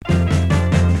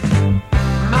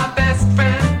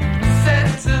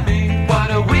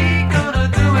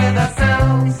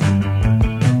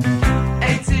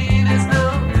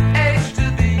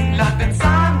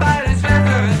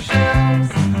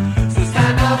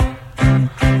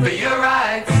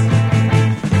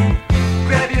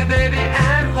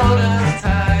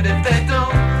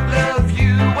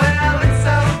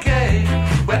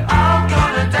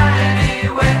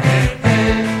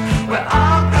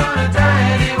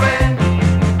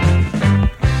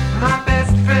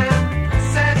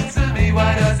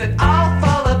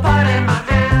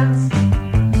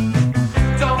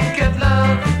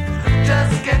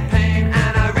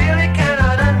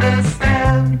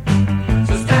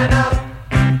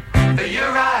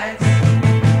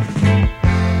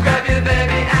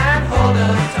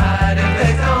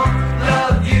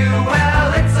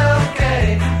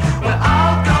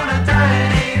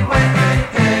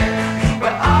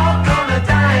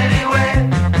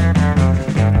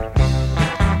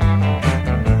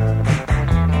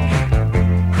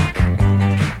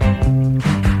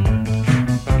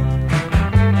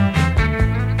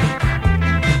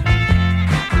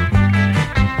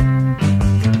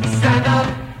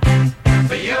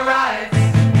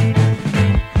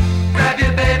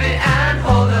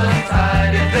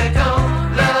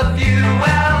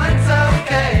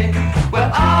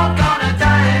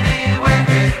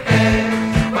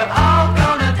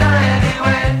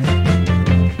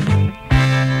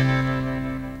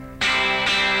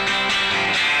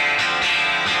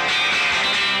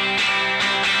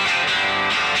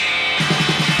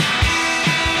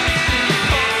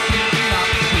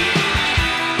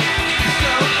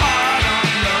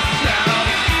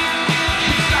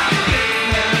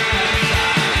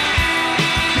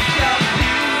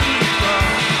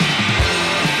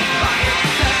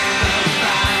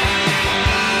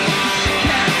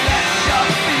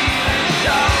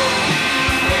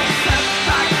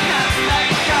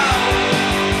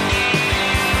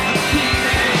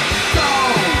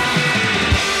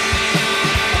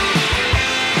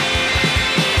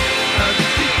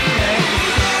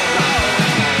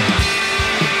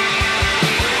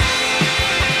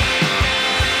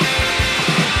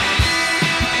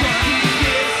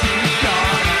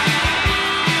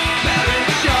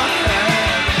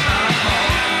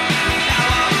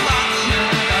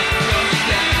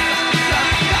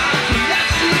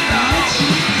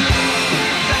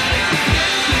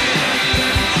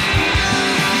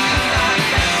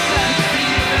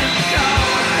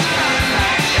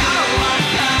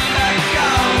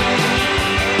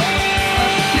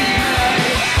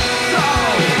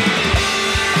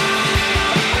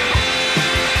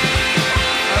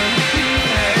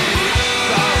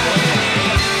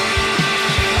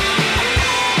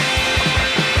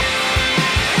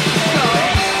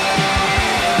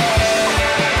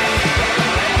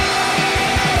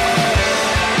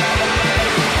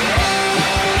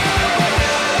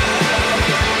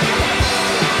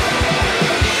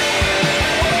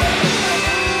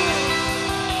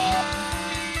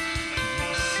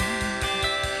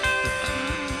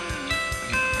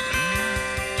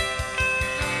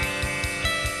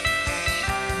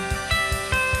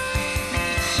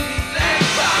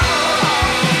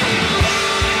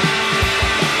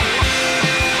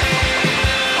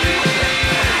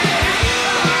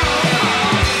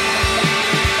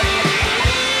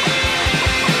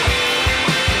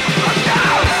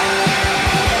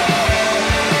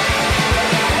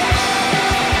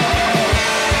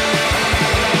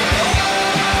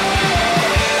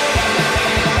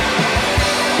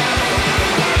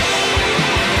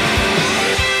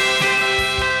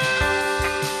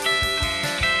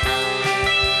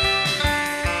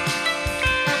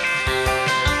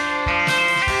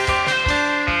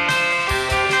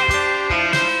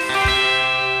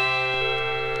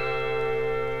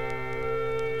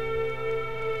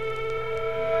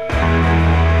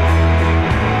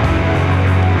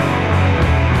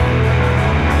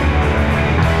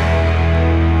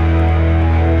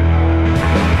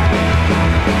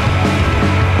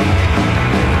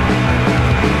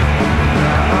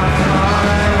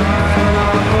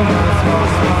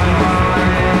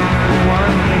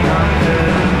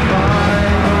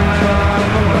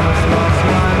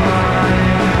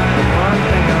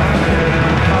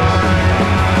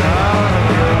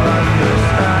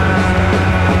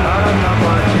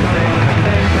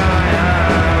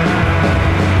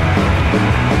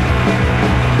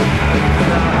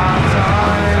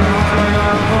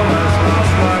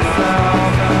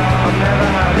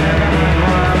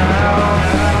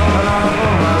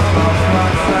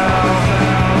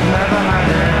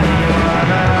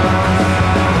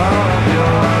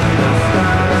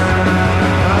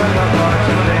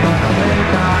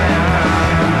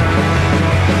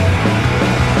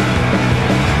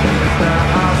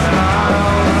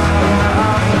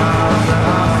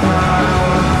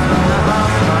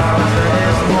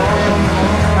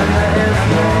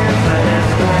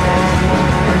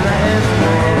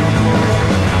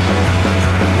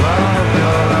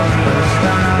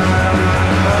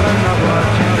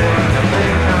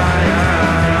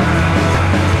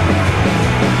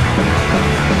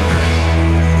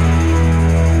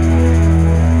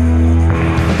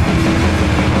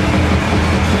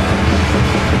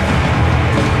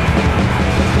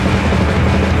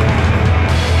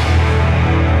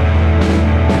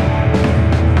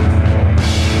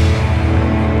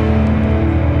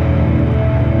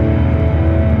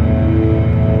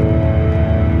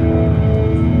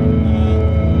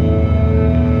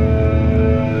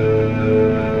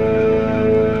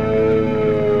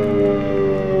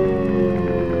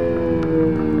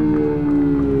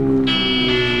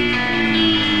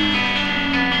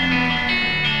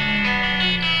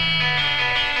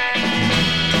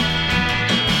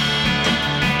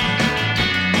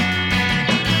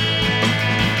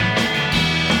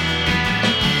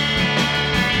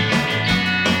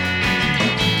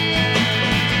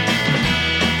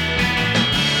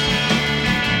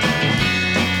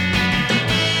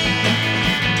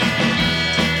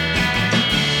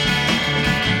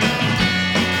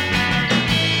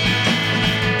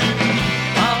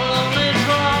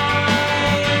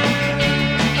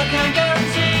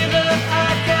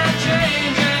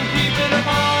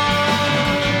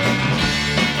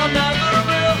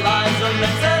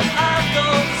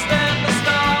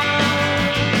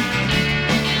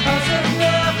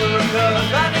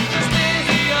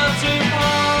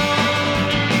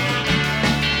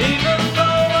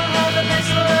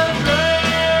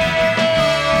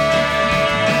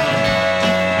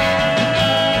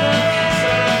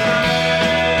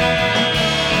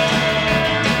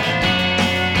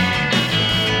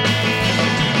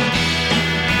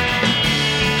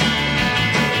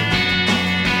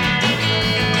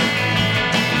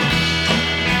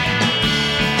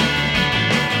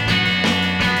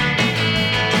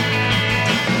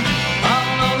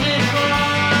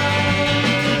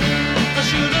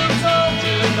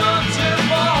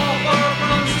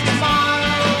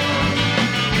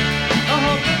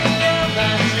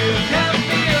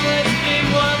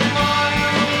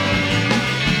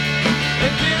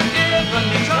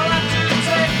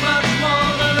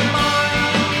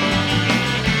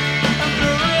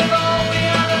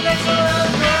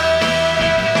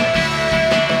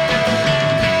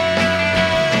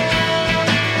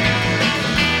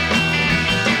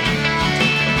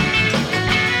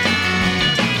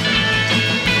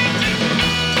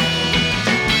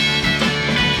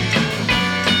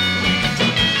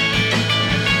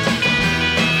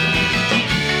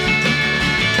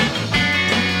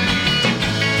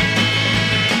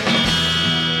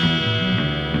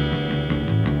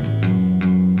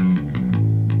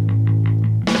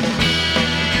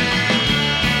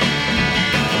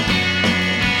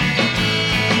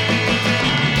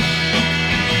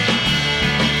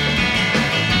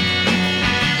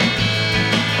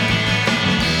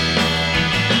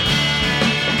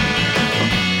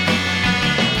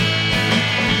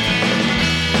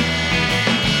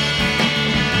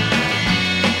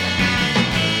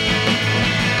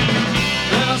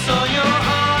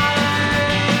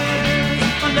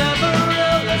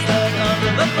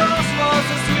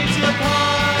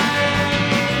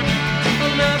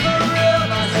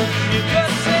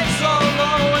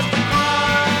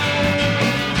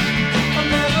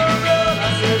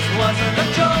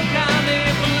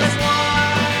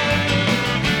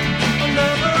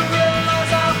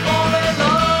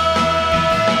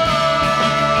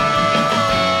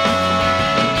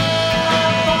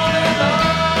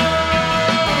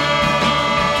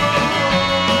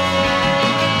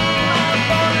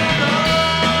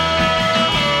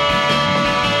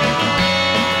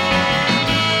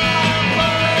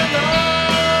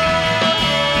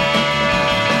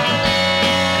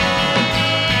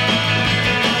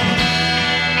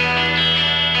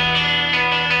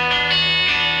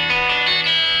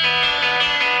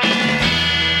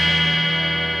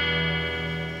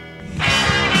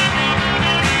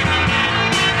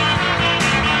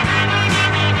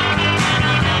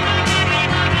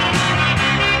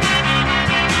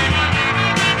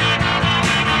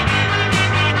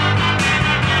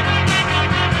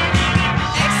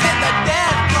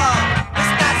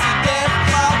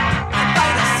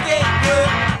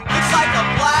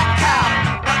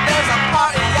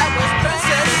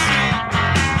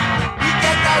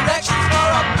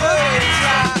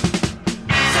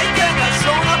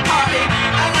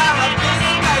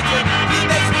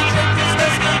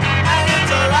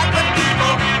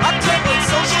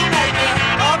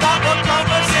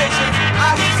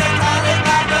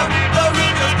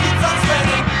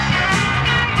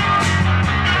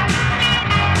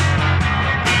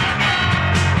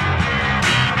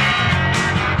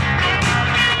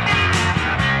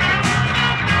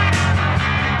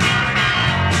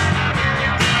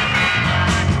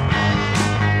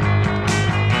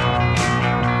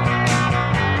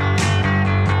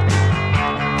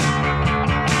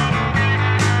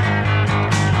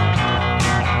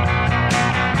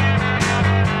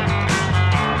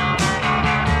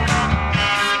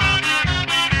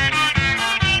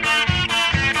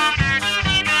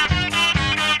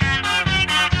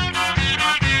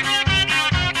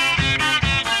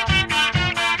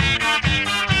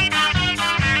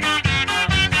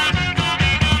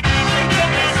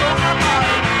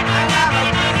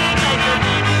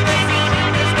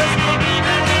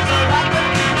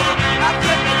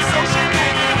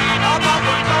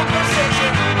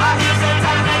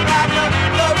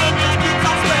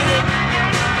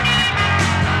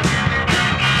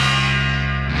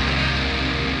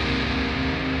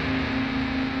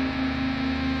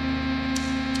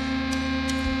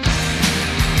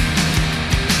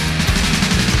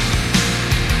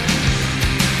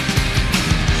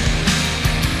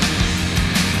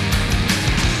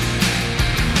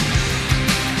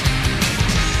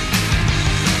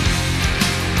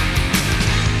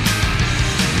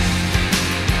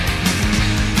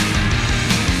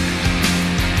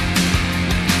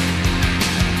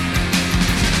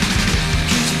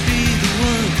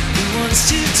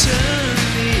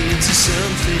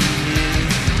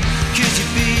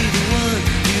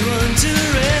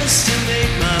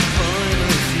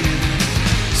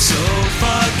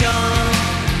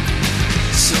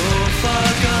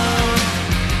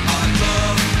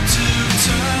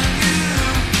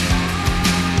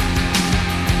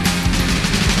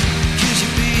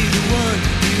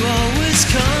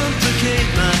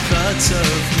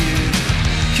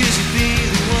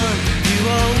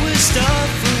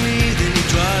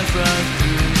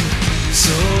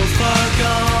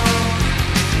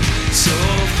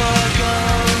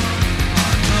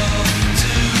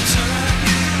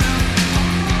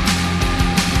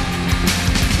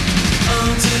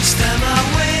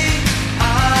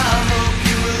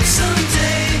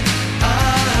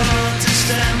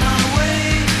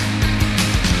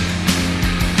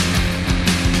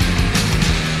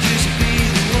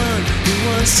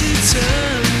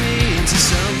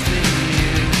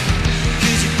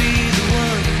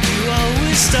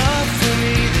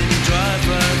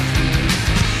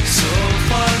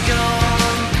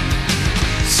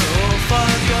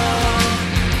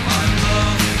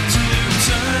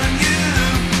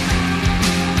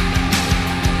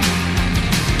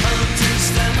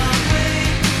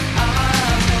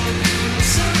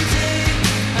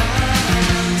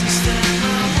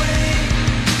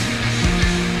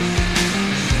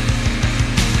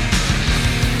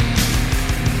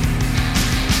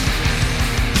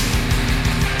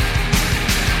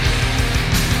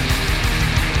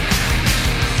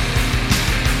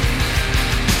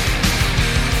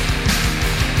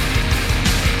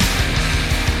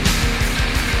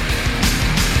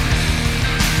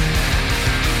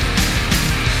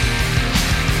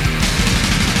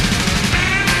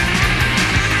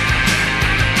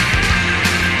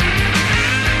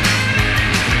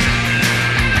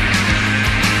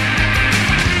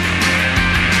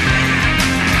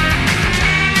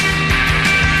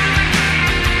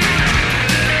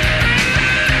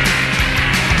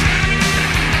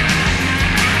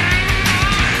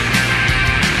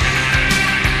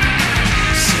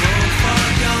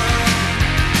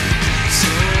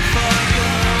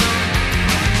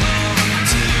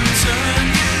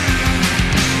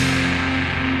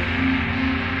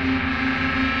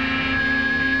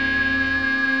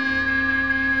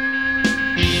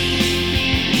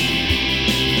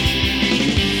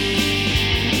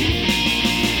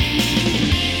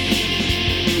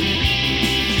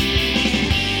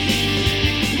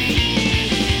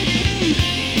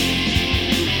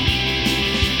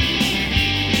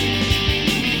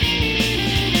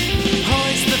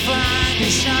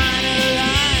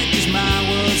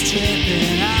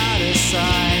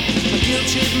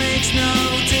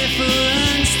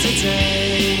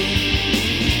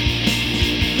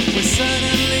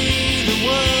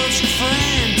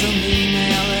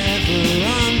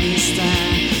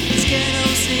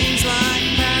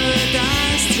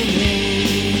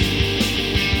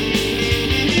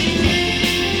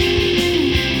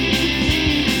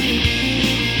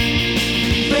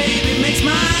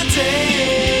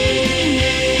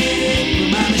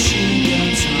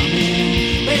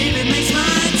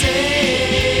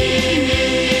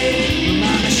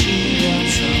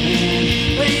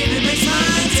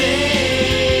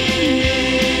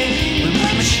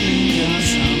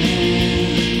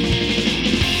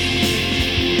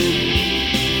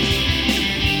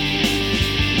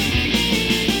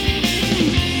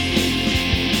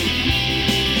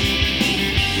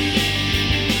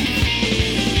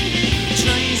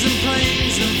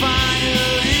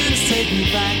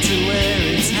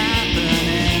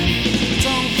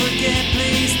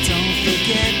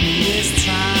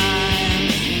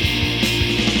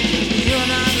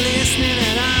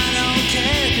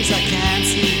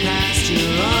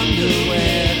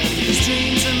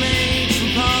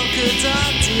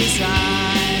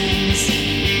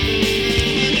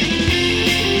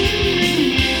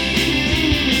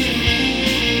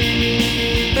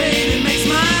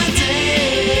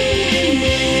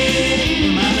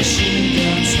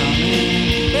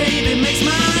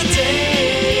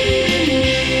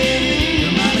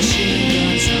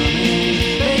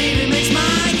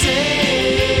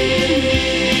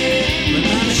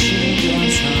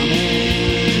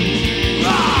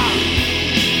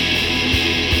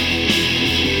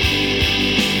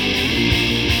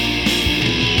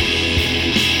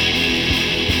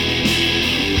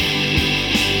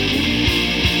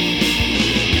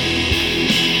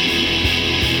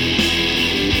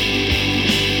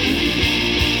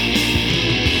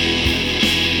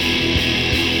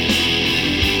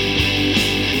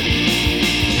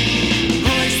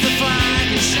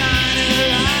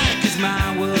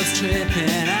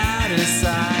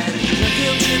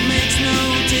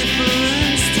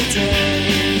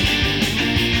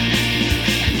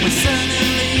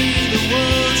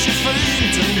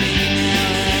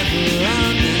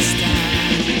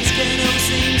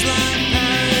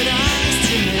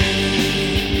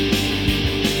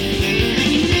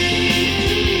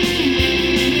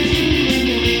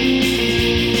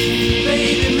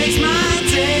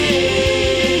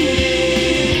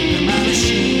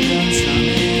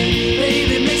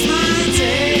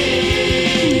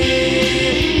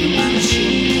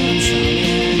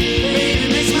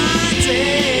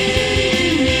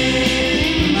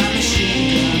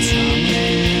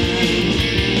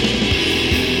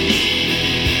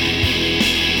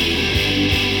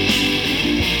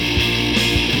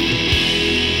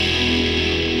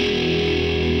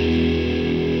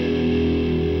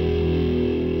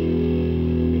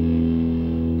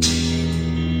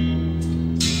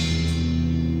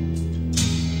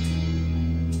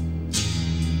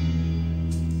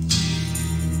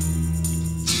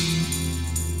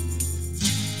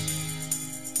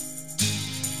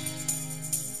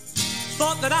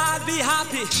Thought that I'd be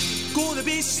happy, gonna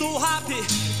be so happy,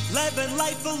 living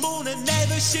life alone and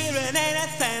never sharing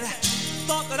anything.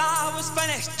 Thought that I was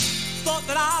finished, thought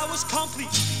that I was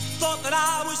complete, thought that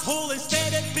I was whole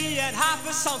instead of being half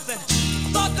of something.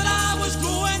 Thought that I was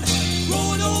growing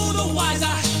older, wiser,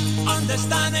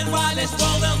 understanding why this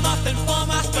world held nothing for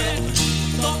my spirit.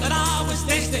 Thought that I was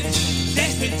destined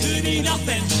to be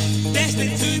nothing,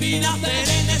 destined to be nothing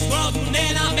in this world, and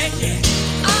then I met you.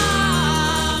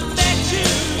 I met you.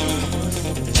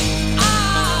 I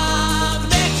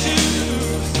met you.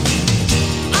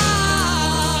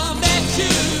 I met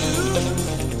you.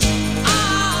 I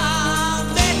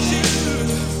met you.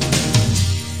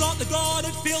 Thought that God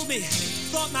had failed me.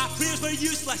 Thought my prayers were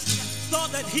useless.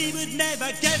 Thought that he would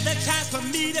never give the chance for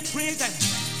me to praise him.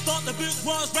 Thought the book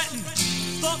was written.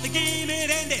 Thought the game had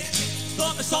ended.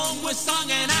 Thought the song was sung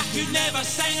and I could never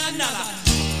sing another.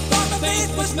 Thought the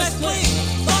faith was misplaced.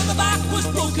 Thought the back was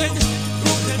broken.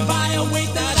 Broken by a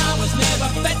weight that I was never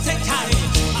fit to carry.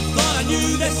 I thought I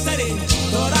knew the city.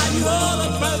 Thought I knew all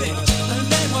about it. And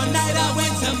then one night I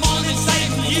went to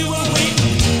Morningside and you were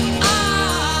waiting. I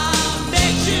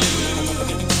met you.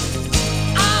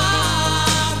 I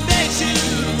met you.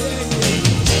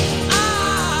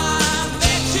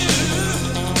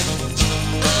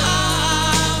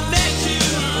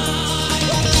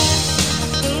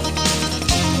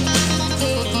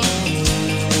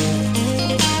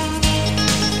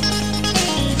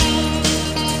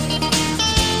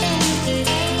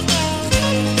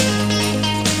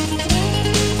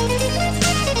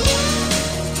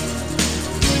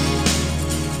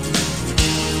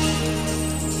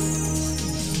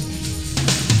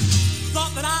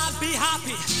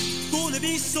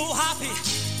 So happy,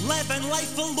 living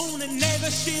life alone and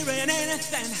never sharing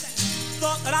anything.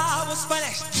 Thought that I was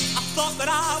finished, I thought that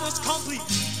I was complete,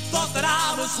 thought that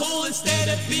I was whole instead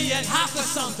of being half of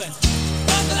something.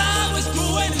 Thought that I was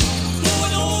growing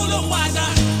older, wiser,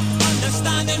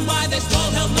 understanding why this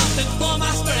world held nothing for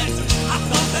my spirit. I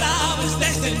thought that I was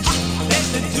destined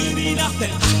to be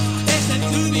nothing, destined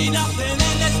to be nothing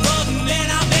in this world, and then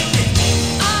I met you.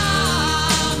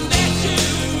 I met you.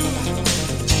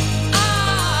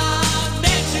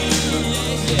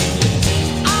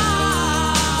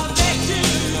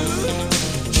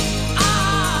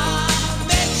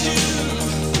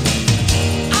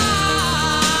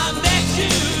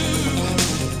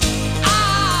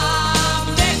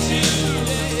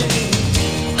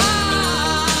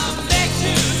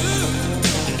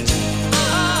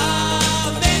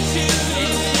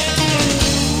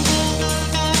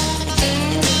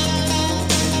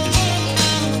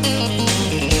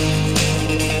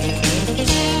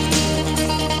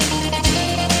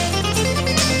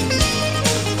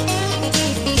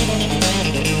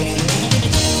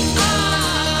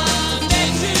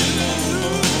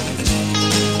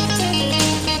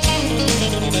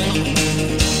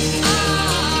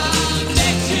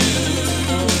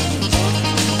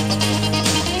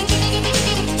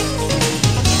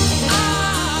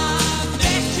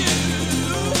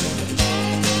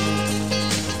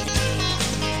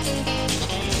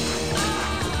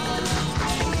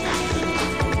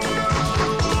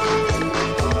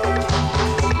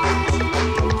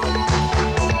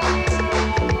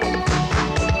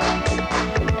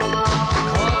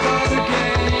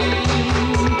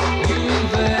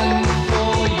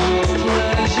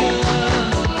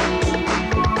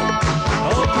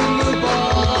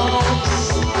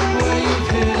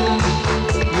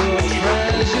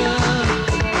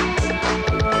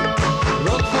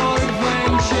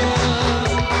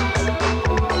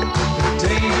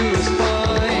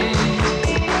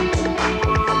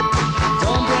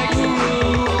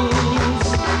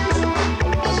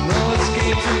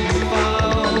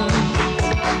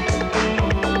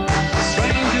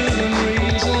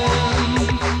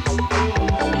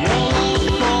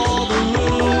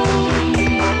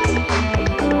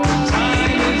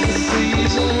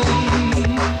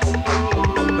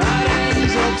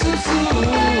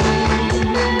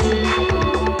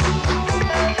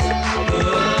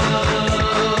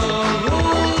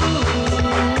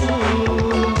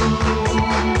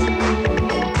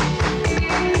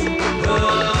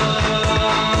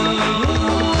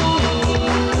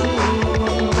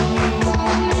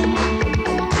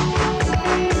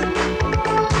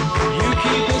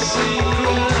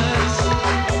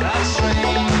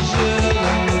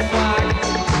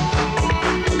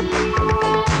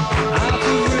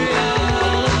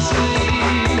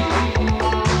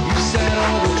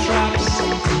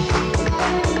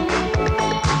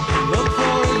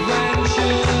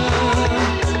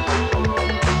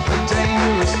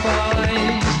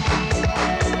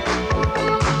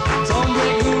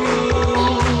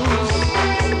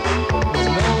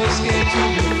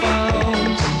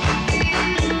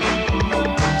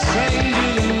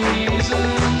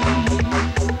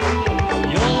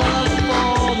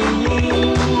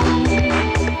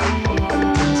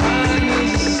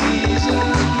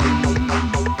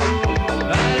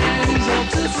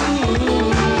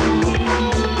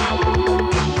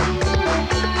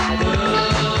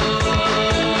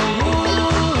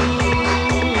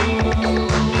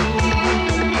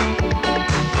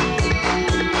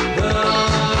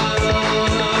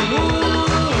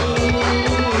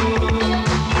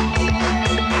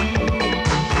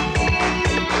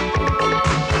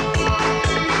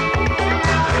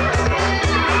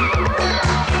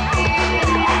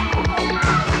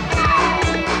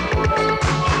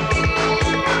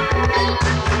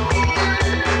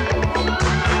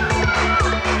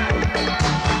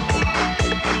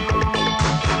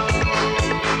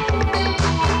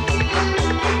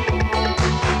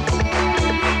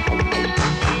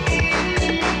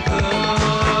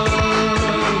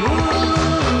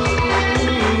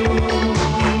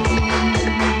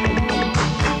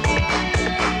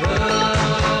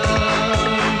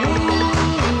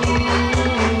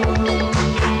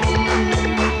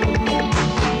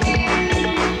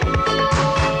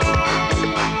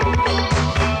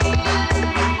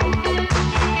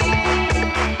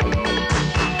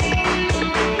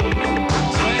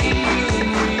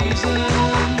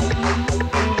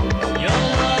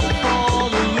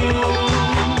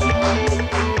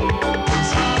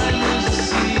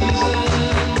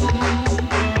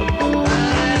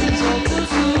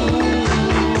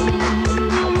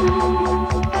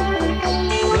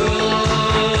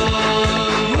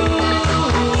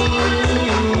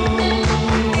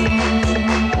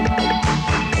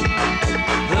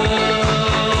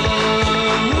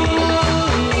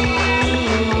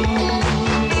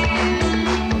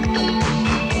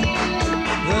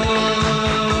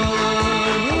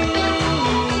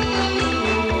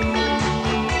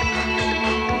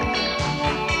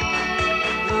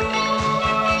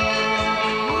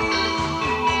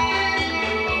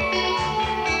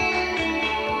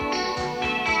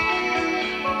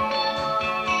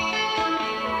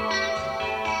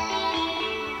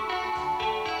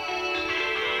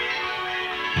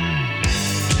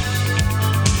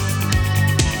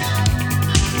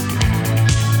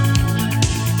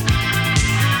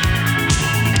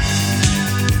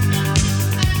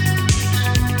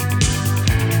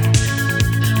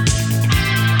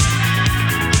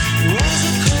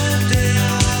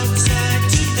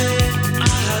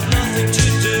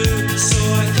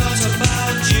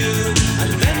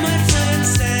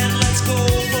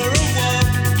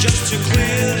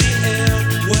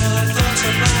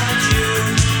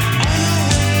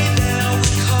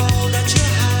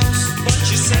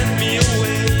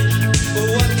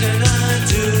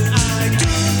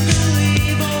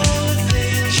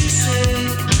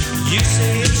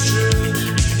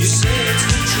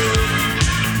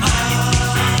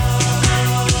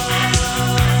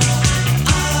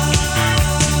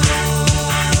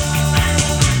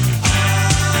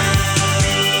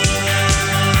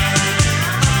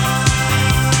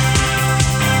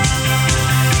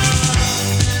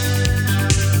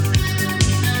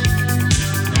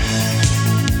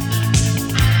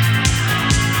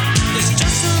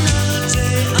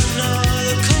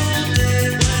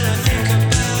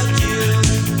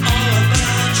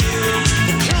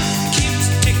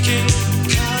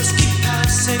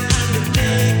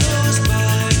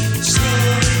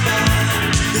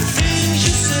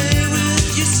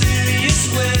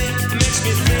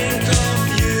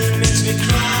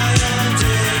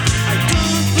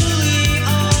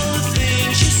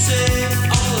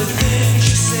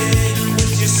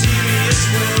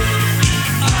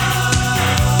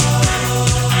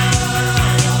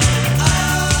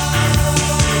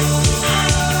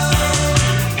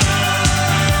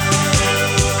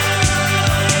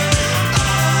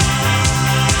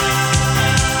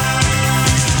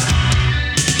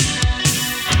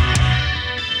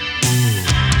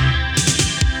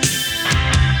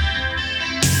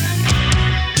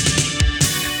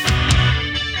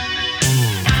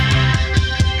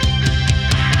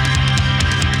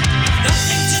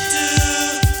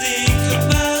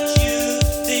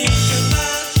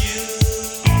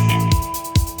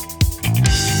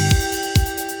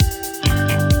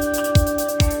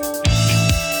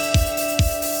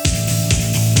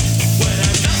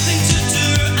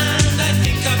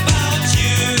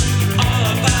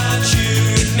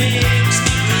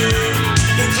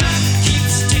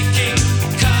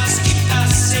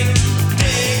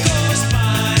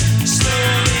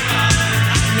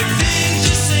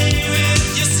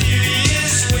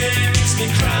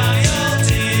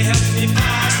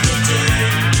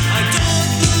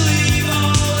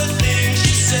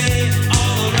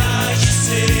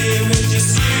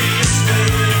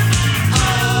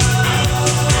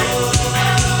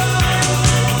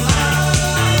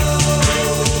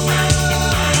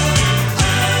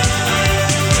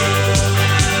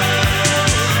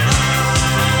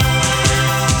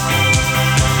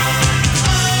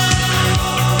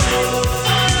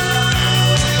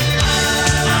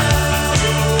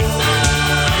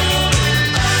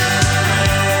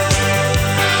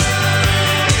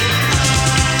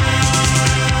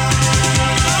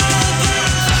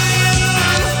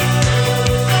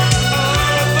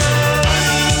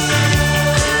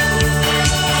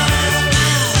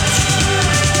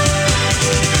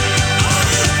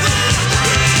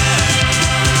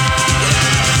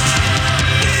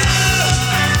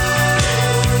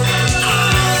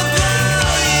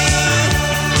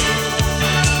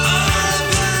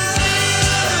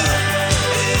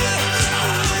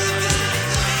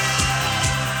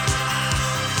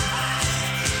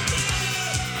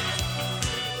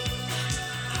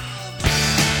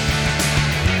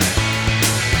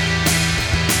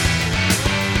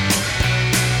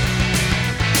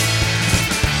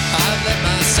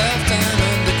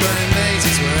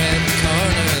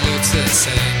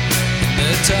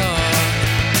 talk.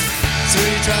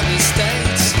 Through travel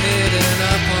states, hidden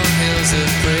up on hills of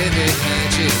privet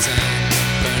hedges and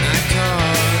burnout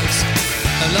cars.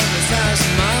 Along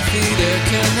 1,000-mile feeder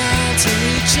canal to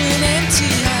reach an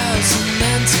empty house and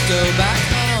then to go back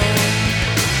home.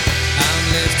 I'm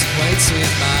lifting weights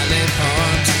with my limp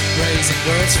arms, raising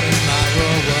words from my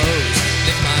raw woes.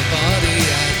 Lift my body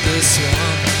at the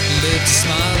swamp, live to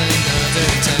smile another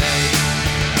day.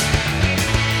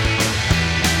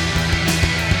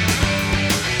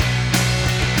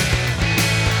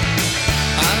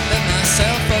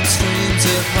 Up streams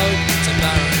of hope to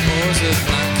barren moors of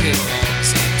blanket bogs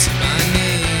into my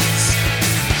knees.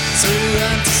 Through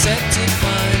antiseptic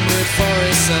pinewood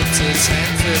forests up to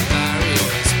 10-foot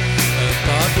barriers of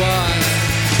barbed wire.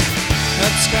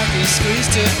 Up scraggly screws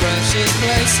to precious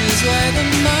places where the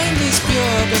mind is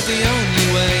pure but the only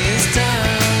way is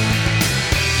down.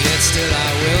 Yet still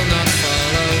I will not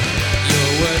follow your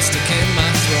words stuck in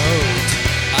my throat.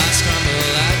 I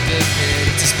scramble at the pit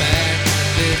of despair,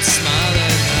 live to smile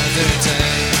another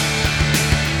day.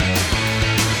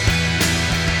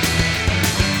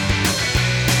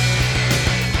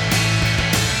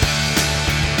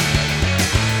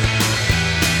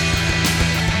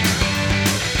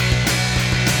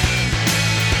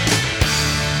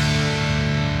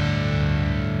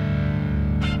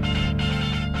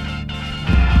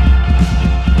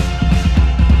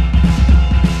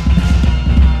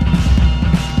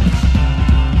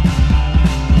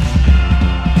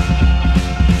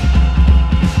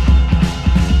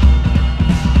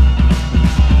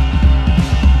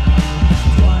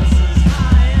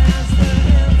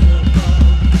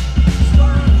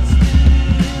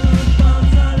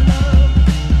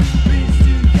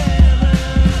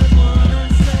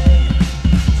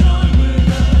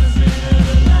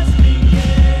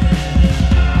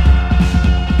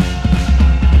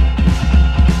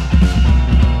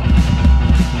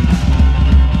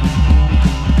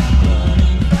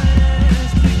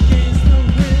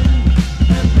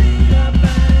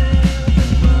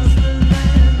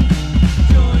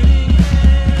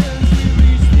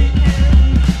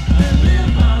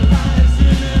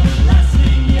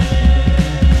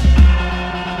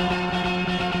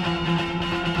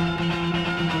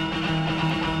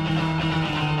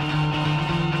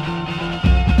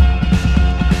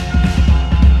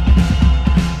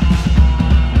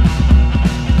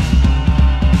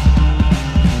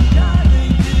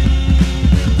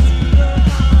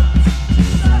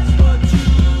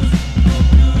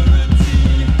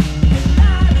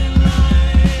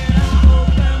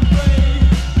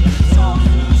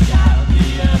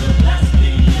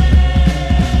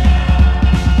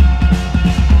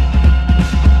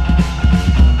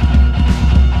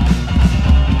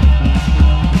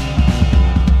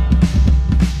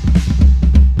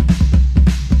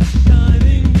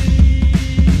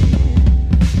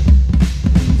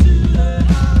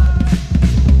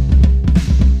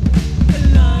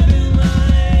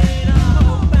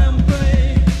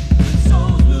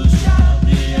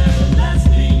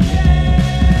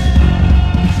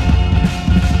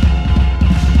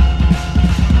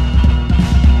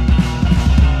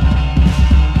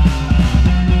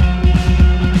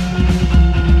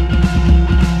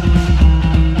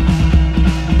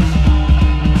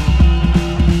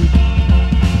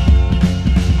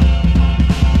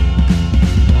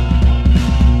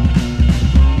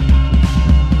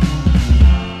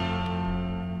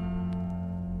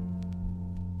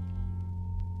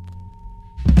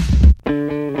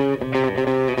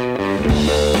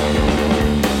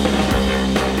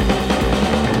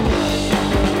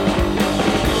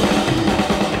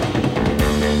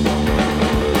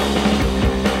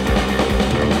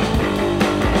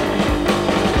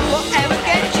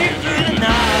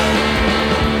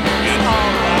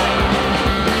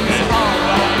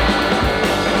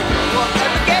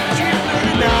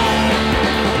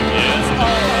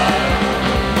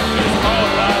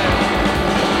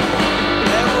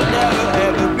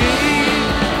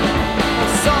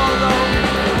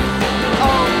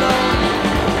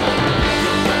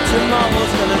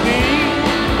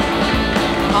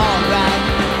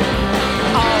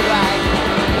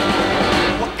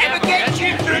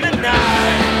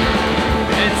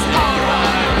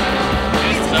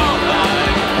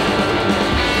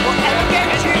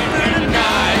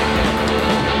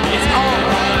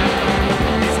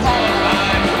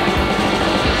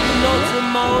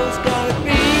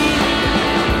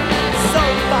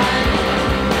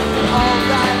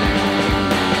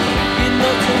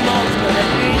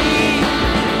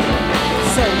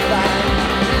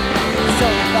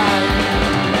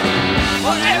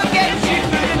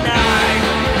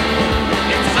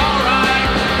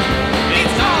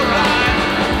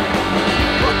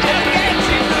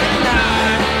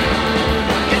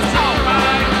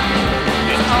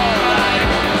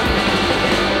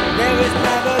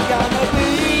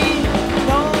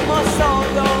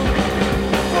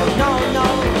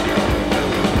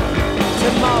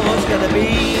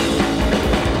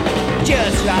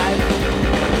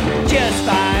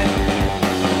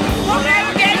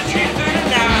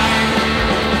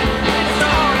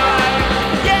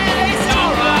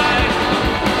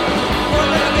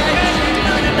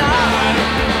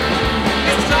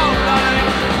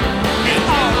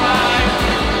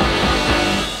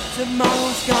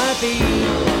 be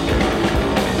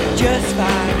just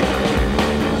fine,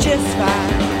 just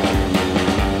fine.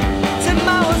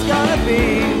 Tomorrow's gonna be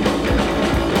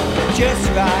just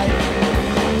right,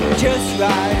 just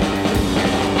right.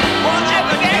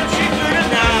 Whatever gets you through the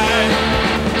night,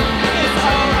 it's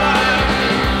alright,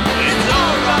 it's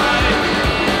alright.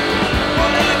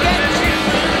 Whatever gets you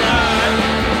through the night,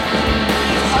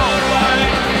 it's alright,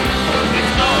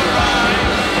 it's alright.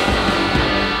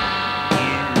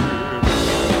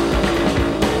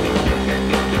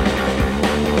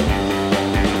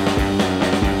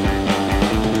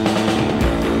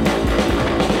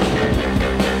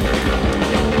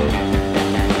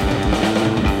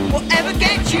 Whatever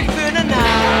gets you through the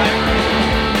night,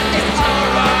 it's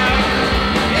alright,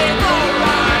 it's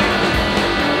alright.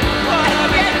 Whatever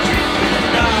gets you through the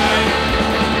night,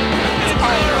 it's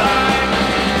alright,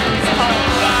 it's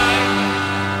alright.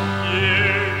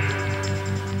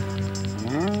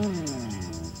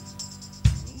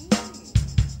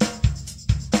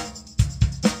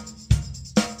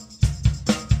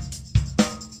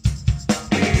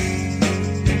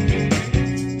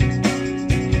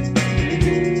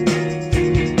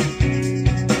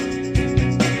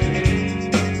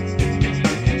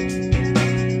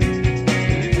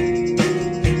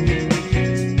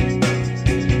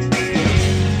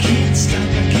 Can't stop,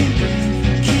 I can't breathe,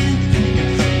 I can't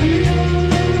think. I'm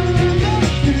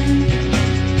loving.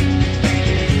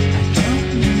 I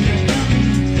don't need,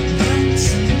 don't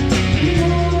see.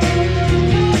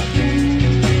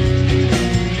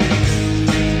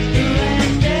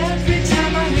 And every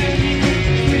time I hear you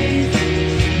breathe,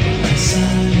 I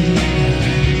saw you.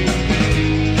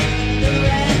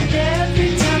 And every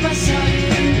time I saw you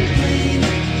bleed,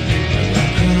 I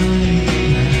cried.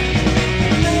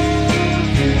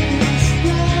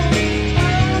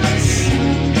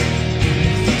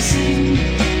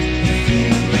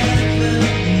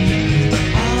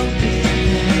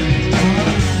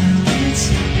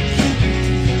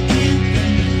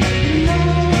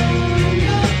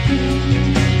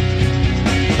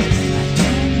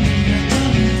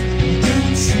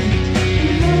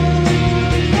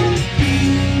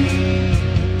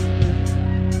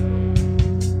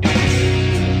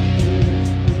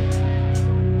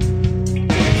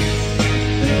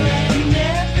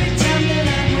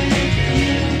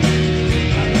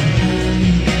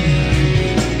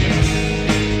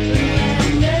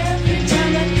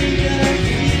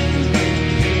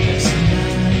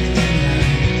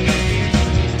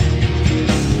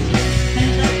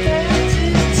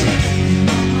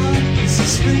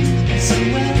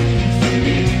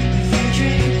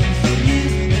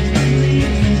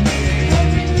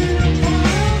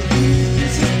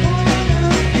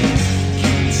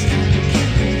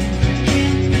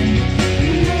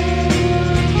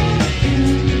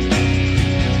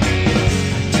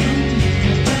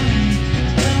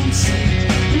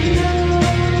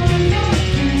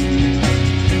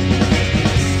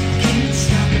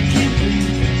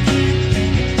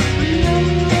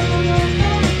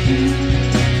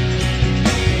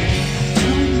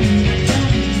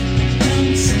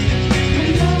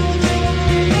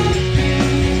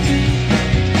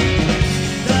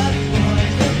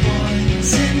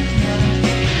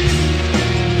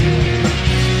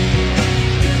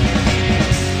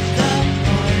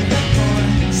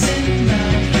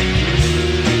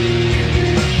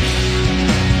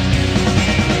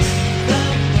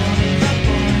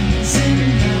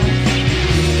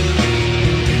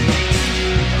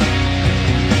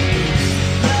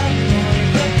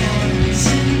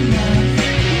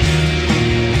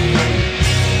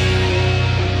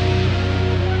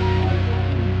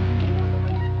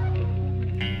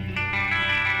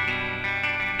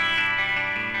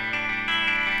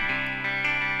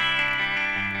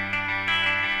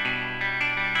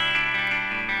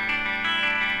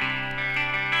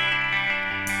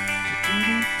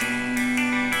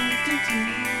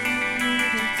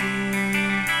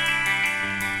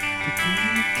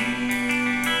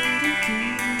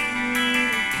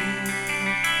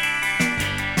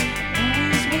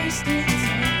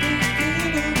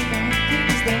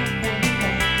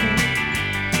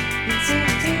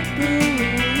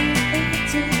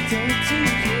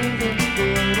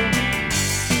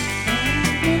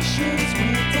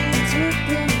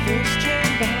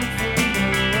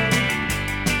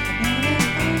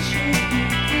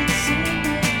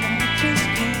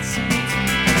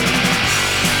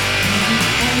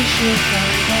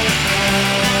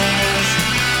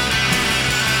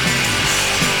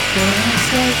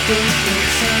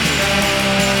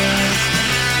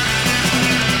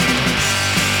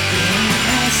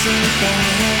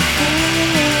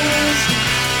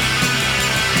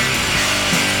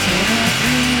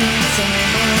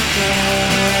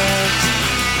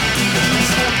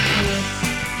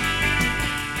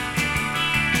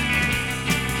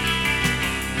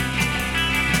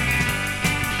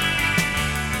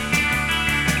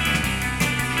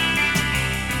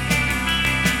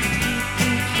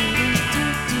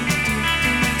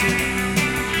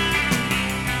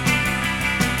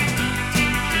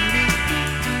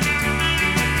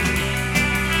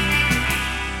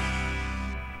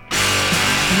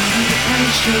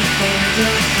 should hold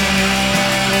your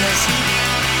past.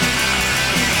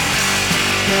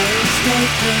 There is no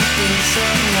purpose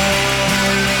and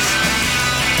loss.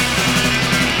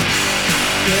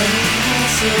 Getting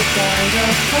hassled by the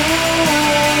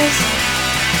past.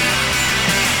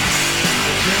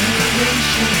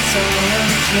 Generations are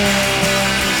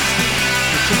unjust.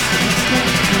 Just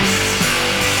mistakes.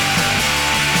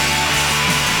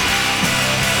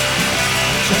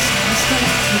 Just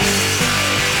mistakes.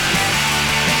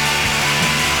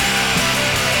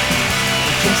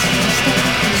 Just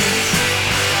mistakes.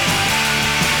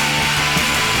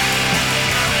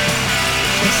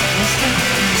 Just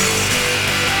mistakes.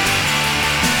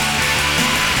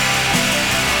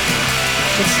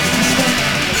 Just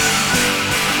mistakes.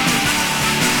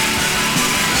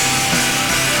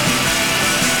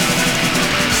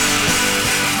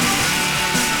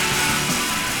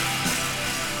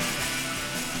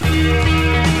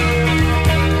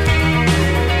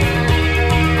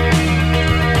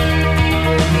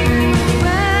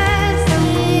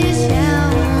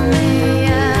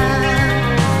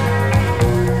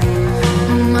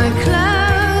 My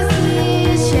clothes,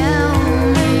 please show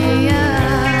me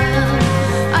up.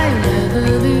 I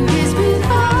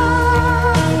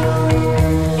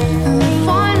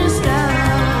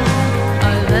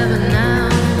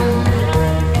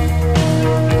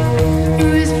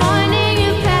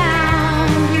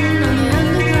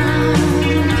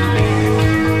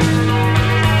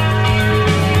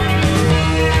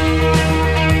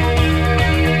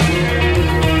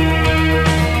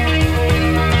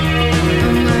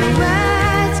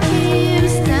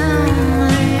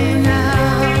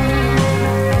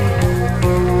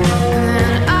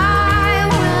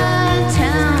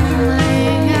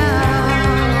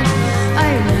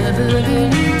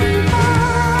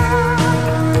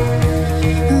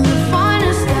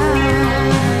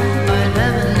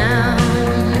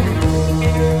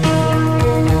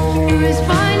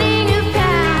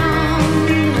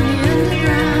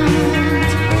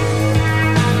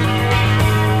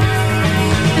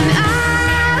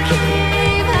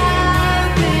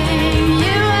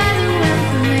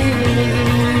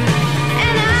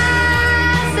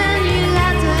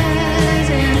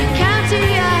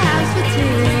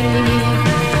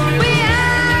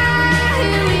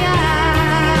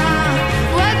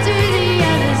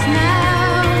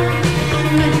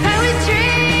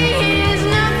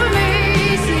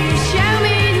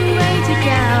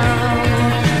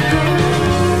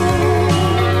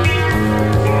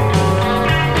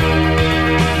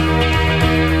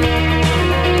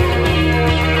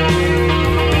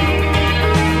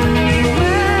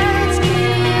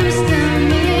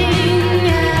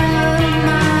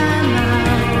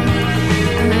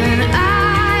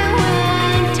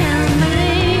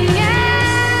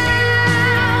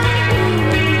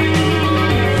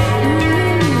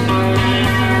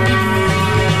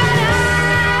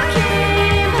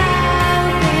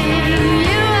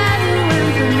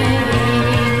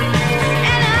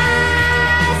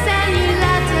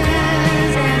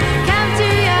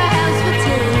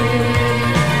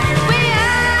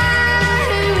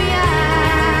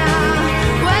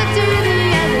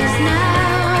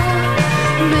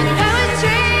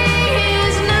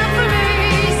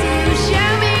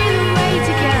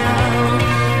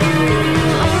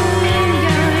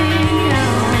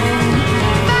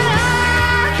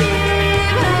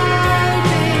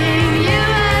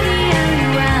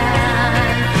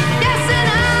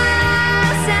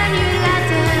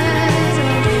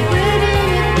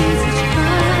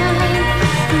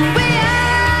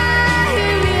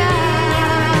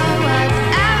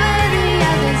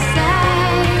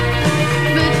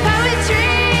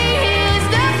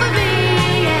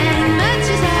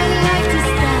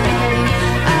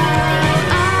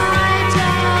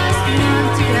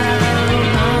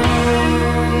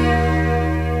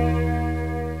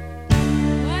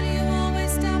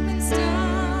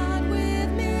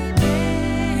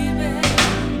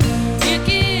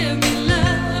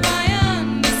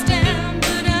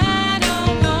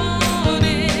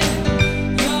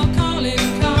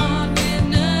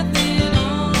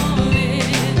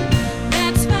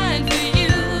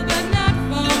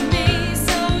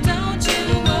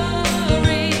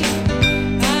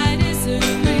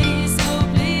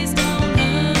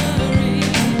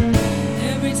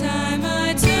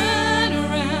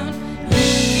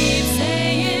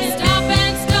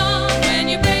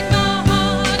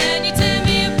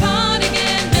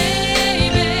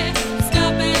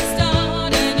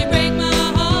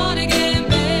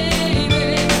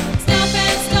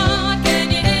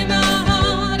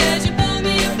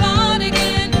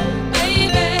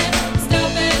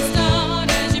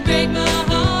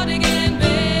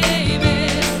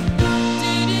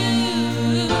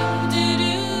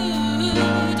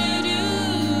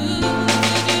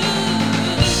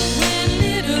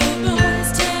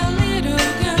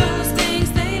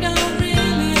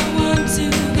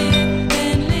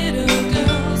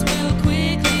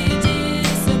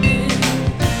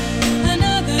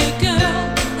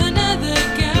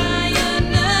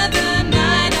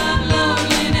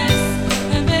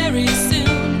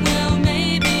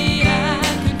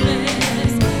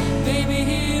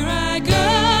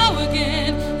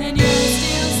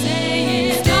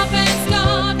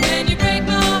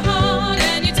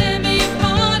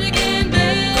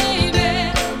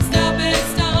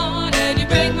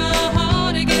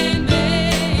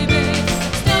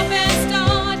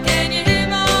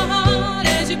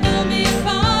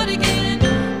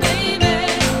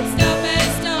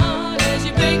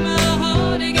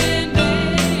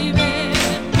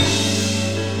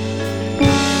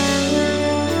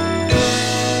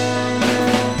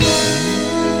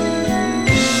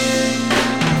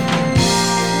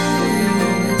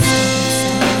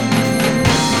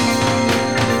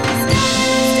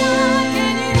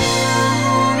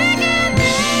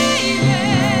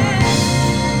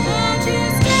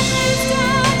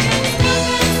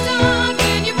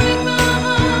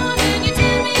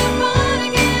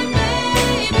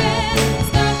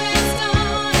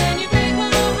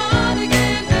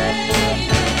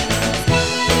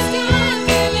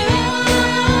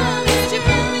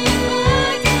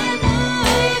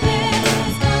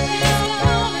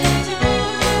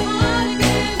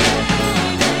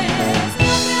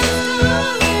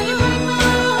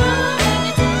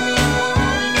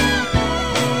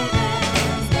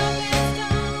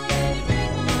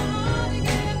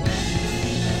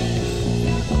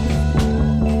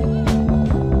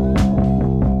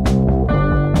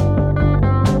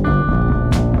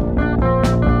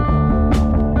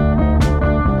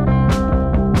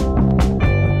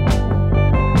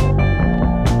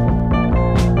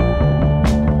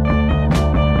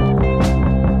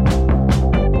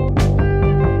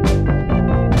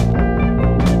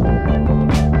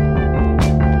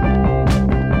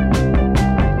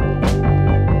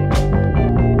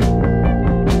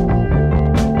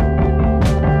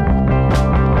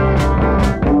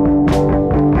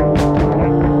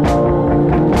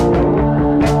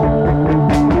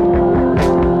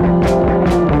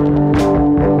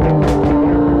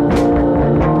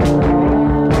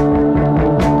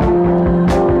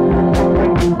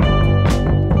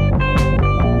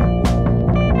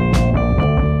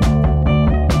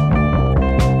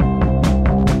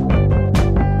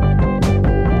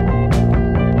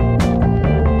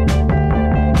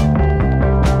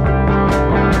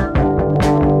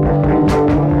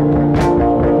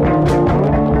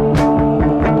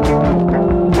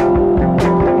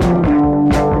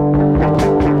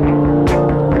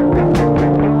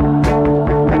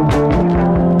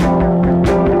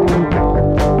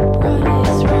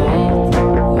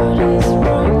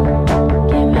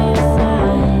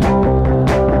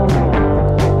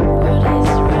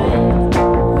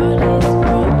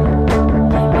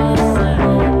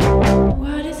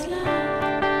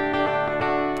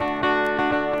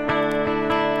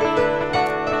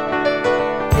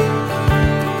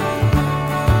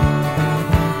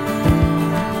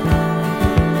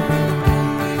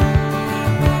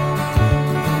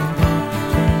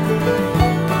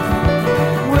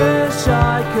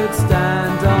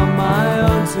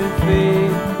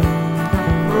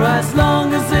as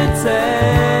long as it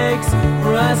takes,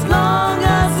 for as long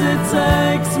as it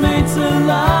takes me to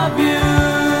love you.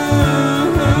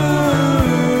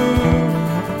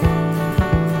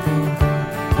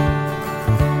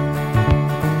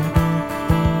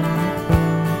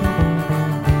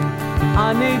 I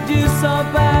need you so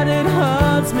bad it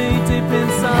hurts me deep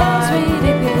inside.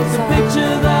 The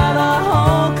picture that I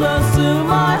hold close to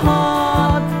my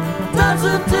heart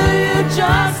doesn't do you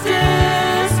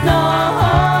justice, no.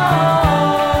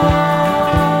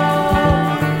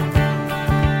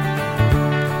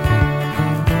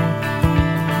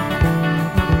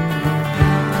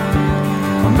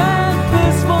 I meant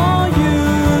this for you.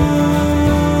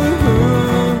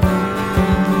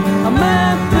 I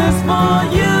meant this for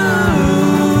you.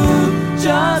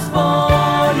 Just for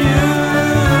you.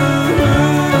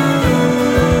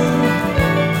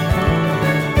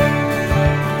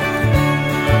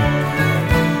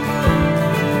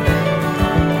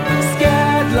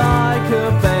 Scared like a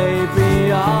baby,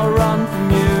 I'll run from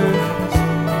you.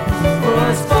 For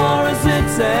as far as it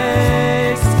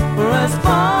takes, for as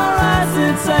far as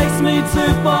it takes me to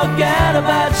forget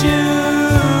about you.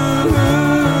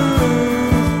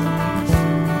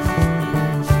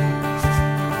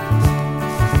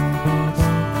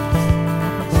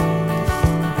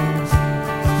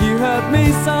 Hurt me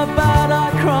so bad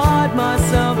I cried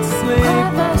myself to sleep.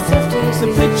 The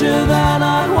picture that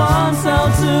I once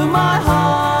held to my heart